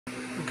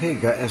Okay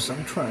guys,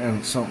 I'm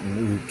trying something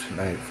new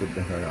tonight for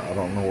dinner. I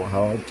don't know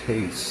how it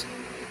tastes,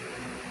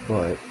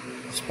 but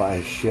it's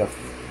by Chef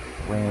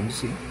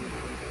Ramsay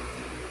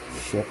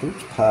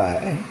Sherpherds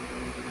pie,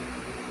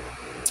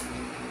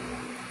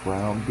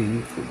 ground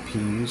beef with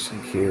peas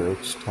and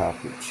carrots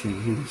topped with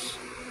cheese,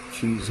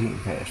 cheesy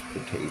mashed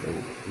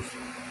potatoes.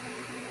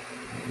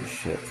 Here's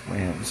Chef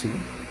Ramsay.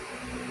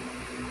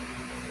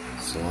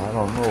 So I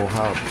don't know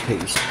how it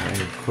tastes. I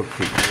ain't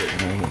cooked it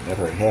yet and I ain't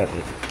never had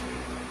it.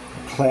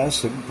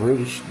 Classic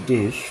British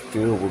dish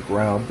filled with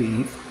ground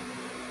beef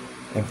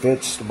and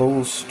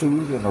vegetables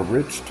stewed in a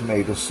rich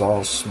tomato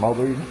sauce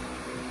smothered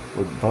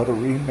with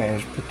buttery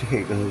mashed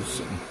potatoes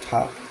and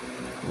topped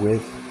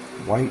with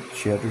white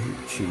cheddar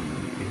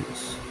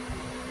cheese.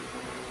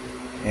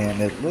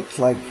 And it looks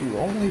like you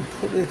only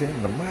put it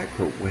in the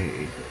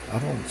microwave. I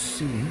don't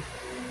see.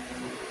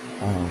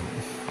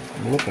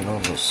 I'm looking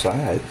on the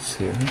sides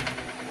here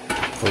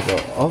for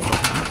the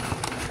oven.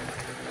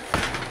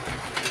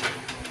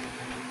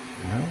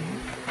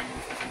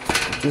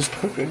 Just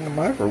cook it in the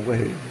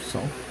microwave, so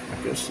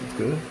I guess it's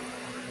good.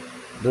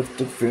 Lift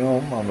the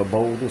film on the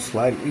bowl to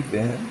slightly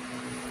bend.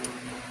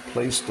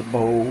 Place the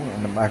bowl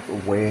in the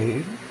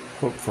microwave.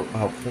 Cook for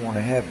about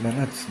 4.5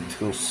 minutes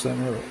until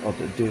center of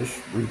the dish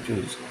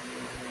reaches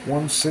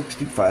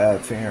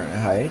 165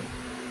 Fahrenheit.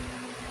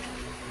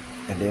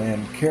 And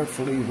then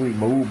carefully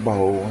remove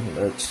bowl and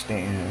let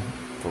stand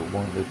for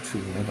 1 to 2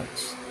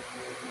 minutes.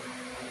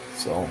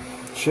 So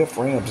Chef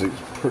Ramsay's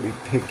pretty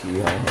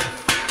picky on it.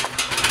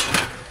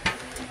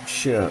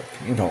 Chef,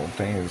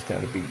 things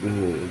gotta be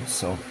good,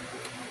 so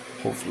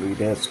hopefully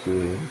that's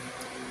good.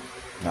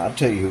 Now I'll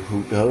tell you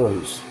who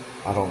does.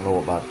 I don't know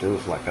about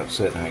this, like I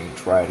said, I ain't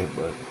tried it,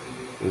 but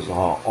it's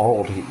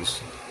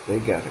Aldi's. They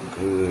got a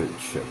good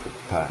shepherd's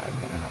pie,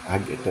 man. I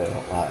get that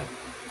a lot.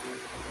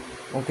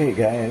 Okay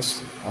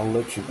guys, I'll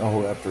let you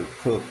know after it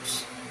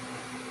cooks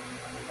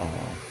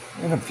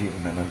in a few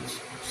minutes.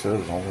 It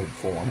says only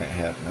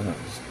 4.5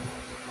 minutes.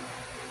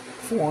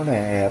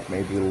 4.5,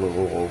 maybe a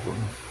little over,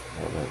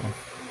 whatever.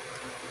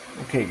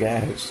 Okay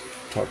guys,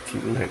 talk to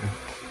you later.